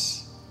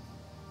 Jesus,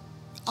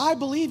 I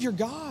believe you're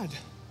God,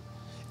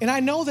 and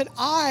I know that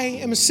I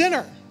am a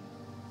sinner.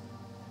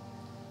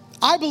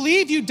 I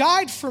believe you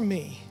died for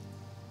me.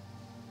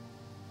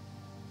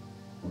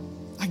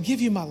 I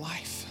give you my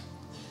life.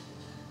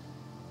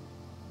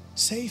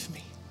 Save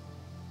me.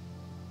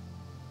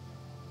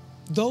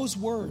 Those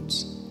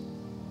words.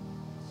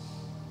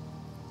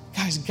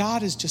 Guys,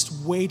 God is just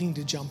waiting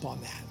to jump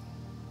on that.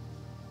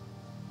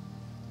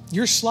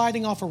 You're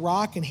sliding off a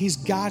rock and he's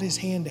got his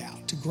hand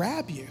out to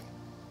grab you.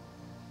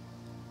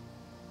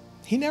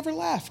 He never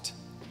left.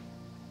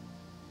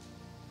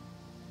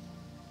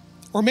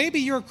 Or maybe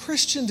you're a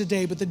Christian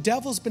today, but the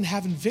devil's been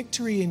having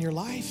victory in your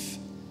life,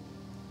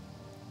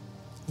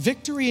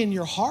 victory in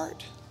your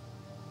heart.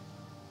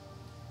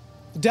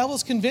 The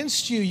devil's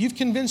convinced you, you've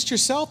convinced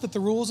yourself that the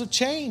rules have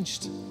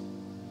changed.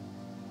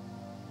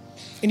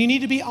 And you need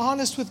to be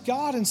honest with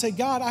God and say,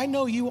 God, I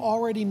know you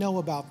already know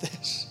about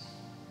this.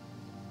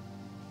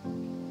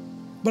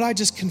 But I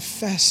just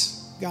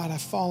confess, God,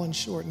 I've fallen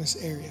short in this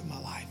area of my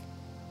life.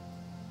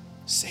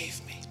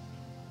 Save me.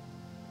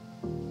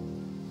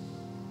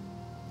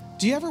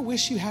 Do you ever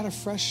wish you had a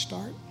fresh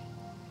start?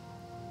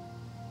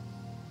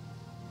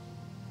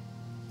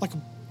 Like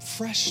a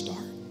fresh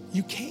start?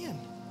 You can.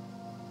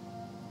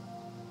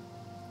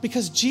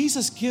 Because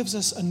Jesus gives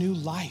us a new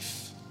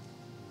life.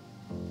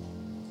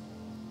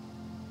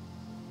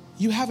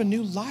 You have a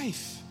new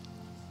life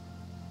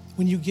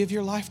when you give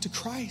your life to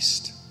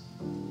Christ.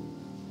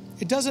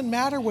 It doesn't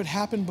matter what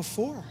happened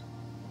before.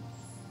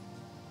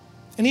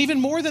 And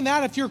even more than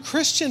that, if you're a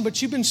Christian,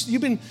 but you've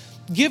been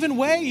given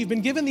way, you've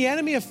been given the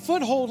enemy a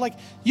foothold, like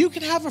you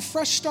can have a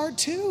fresh start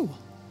too.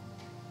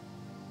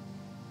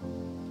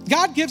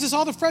 God gives us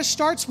all the fresh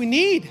starts we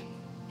need.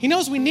 He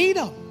knows we need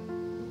them.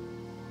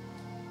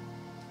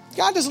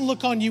 God doesn't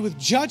look on you with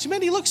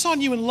judgment. He looks on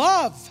you in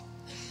love.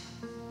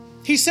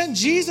 He sent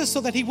Jesus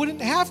so that he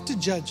wouldn't have to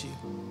judge you.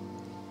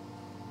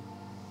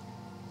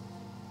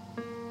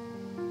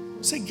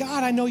 Say,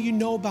 God, I know you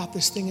know about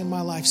this thing in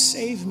my life.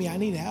 Save me. I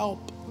need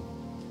help.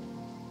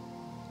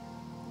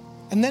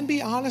 And then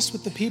be honest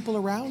with the people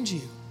around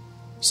you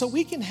so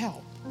we can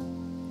help.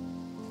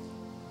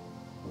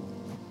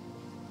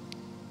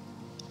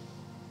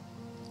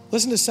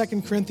 Listen to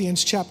 2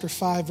 Corinthians chapter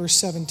 5, verse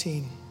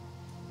 17.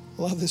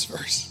 I love this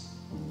verse.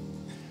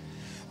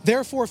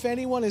 Therefore, if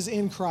anyone is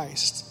in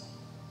Christ,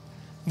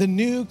 the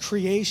new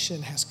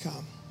creation has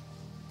come.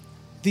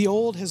 The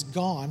old has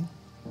gone.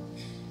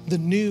 The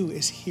new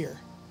is here.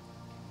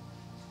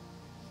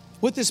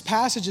 What this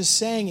passage is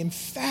saying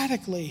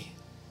emphatically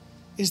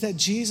is that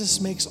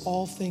Jesus makes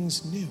all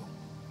things new.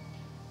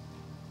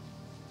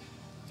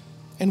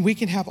 And we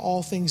can have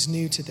all things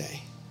new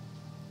today.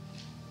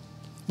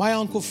 My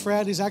Uncle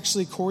Fred is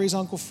actually Corey's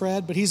Uncle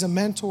Fred, but he's a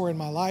mentor in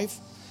my life.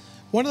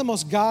 One of the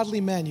most godly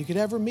men you could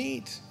ever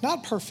meet.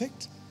 Not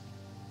perfect,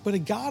 but a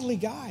godly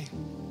guy.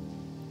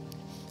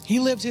 He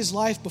lived his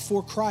life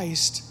before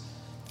Christ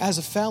as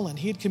a felon.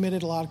 He had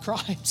committed a lot of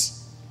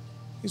crimes.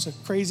 He was a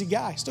crazy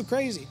guy, still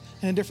crazy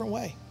in a different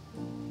way.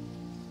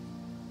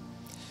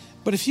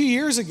 But a few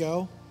years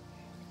ago,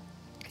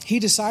 he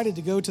decided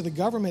to go to the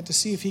government to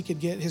see if he could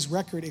get his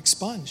record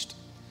expunged.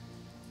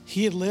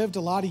 He had lived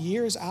a lot of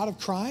years out of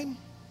crime,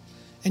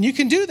 and you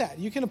can do that.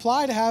 You can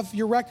apply to have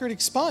your record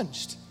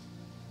expunged.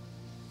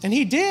 And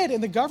he did,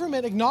 and the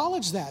government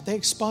acknowledged that. They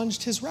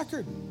expunged his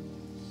record.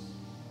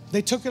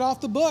 They took it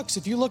off the books.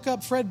 If you look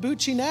up Fred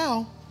Bucci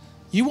now,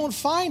 you won't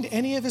find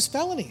any of his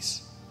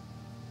felonies.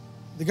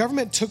 The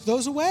government took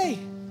those away.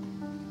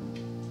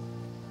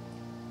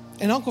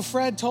 And Uncle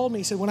Fred told me,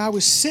 he said, when I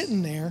was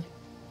sitting there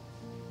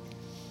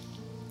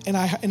and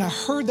I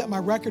heard that my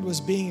record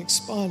was being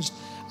expunged,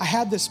 I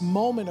had this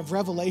moment of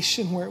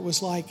revelation where it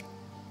was like,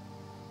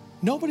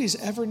 nobody's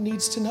ever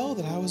needs to know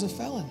that I was a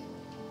felon.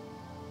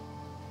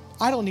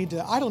 I don't need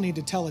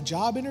to tell a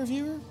job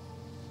interviewer.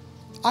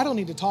 I don't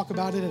need to talk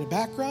about it at a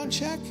background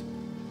check.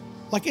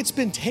 Like, it's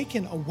been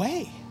taken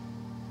away.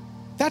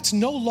 That's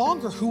no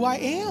longer who I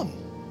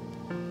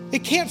am.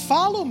 It can't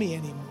follow me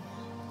anymore.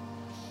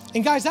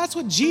 And guys, that's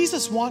what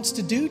Jesus wants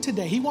to do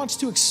today. He wants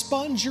to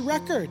expunge your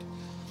record.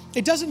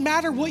 It doesn't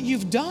matter what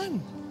you've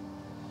done.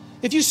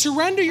 If you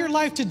surrender your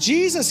life to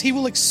Jesus, he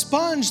will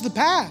expunge the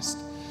past.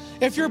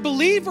 If you're a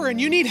believer and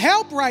you need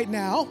help right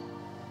now,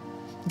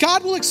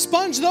 God will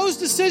expunge those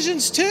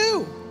decisions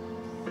too.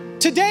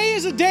 Today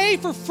is a day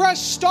for fresh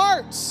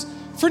starts,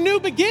 for new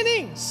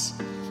beginnings.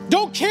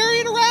 Don't carry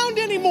it around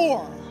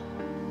anymore.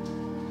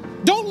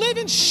 Don't live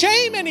in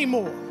shame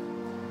anymore.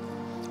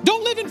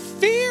 Don't live in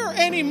fear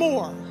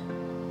anymore.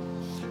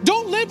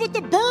 Don't live with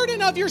the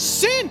burden of your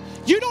sin.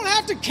 You don't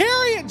have to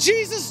carry it.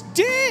 Jesus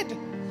did.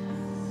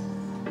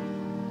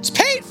 It's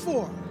paid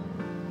for.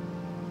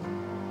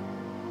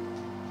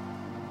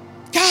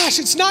 Gosh,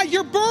 it's not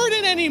your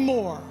burden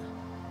anymore.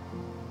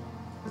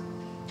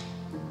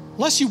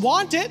 Unless you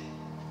want it.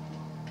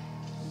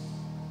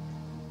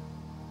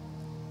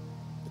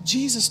 But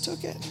Jesus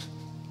took it.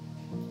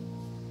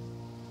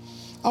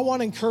 I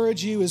want to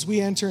encourage you as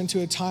we enter into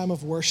a time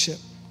of worship.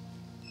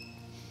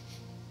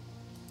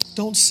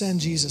 Don't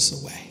send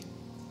Jesus away.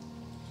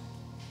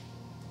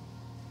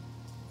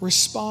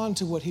 Respond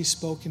to what he's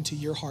spoken to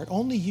your heart.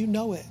 Only you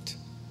know it,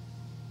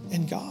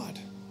 and God.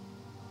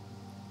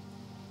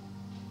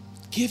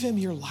 Give him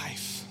your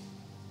life.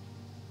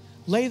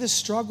 Lay the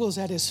struggles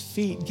at his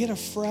feet. Get a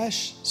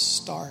fresh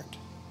start.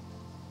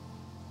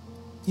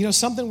 You know,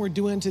 something we're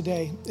doing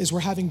today is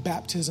we're having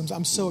baptisms.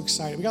 I'm so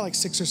excited. We got like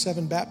 6 or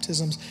 7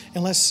 baptisms.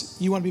 Unless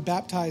you want to be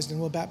baptized, and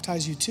we'll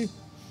baptize you too.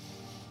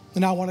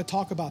 And I want to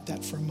talk about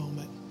that for a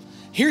moment.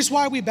 Here's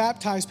why we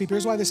baptize people.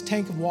 Here's why this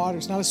tank of water,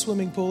 it's not a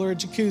swimming pool or a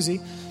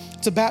jacuzzi.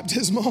 It's a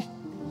baptismal.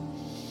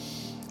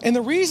 And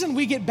the reason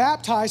we get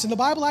baptized, and the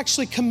Bible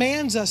actually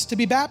commands us to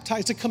be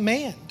baptized, a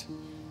command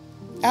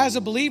as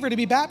a believer to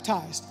be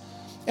baptized.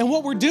 And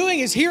what we're doing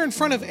is here in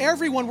front of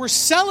everyone, we're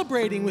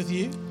celebrating with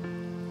you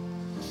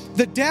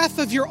the death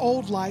of your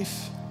old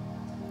life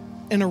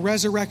and a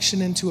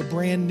resurrection into a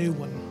brand new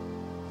one.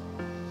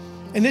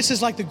 And this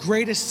is like the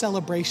greatest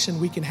celebration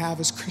we can have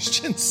as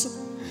Christians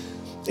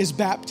is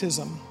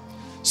baptism.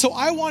 So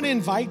I want to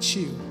invite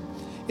you,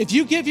 if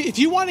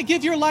you want to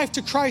give your life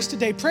to Christ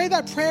today, pray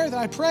that prayer that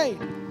I prayed.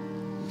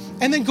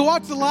 And then go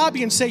out to the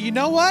lobby and say, you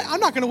know what? I'm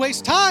not going to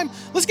waste time.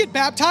 Let's get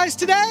baptized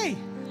today.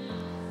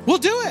 We'll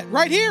do it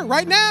right here,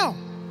 right now.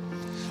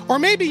 Or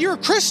maybe you're a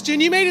Christian,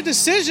 you made a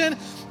decision,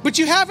 but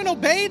you haven't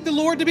obeyed the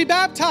Lord to be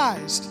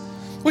baptized.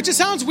 Which it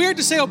sounds weird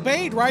to say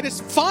obeyed, right? It's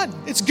fun.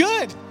 It's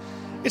good.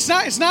 It's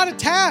not a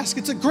task.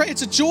 It's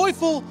a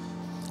joyful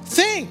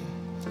thing.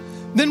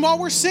 Then while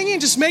we're singing,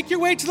 just make your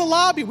way to the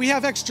lobby. We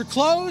have extra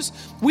clothes.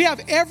 We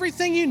have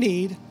everything you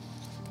need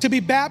to be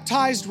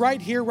baptized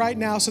right here, right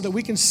now, so that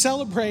we can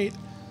celebrate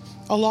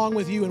along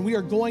with you. And we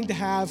are going to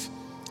have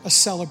a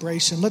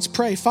celebration. Let's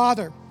pray.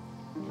 Father,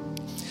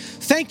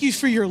 thank you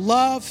for your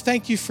love.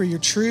 Thank you for your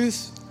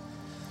truth.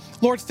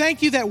 Lord,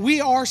 thank you that we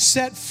are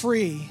set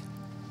free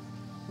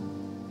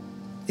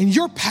in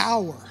your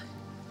power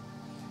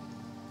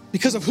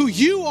because of who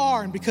you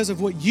are and because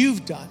of what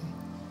you've done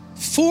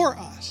for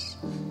us.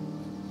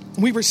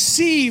 And we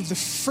receive the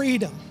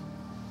freedom.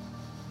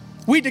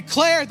 We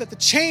declare that the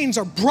chains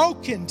are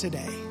broken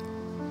today.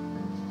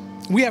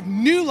 We have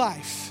new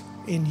life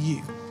in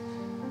you.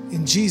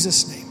 In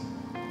Jesus' name,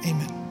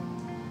 amen.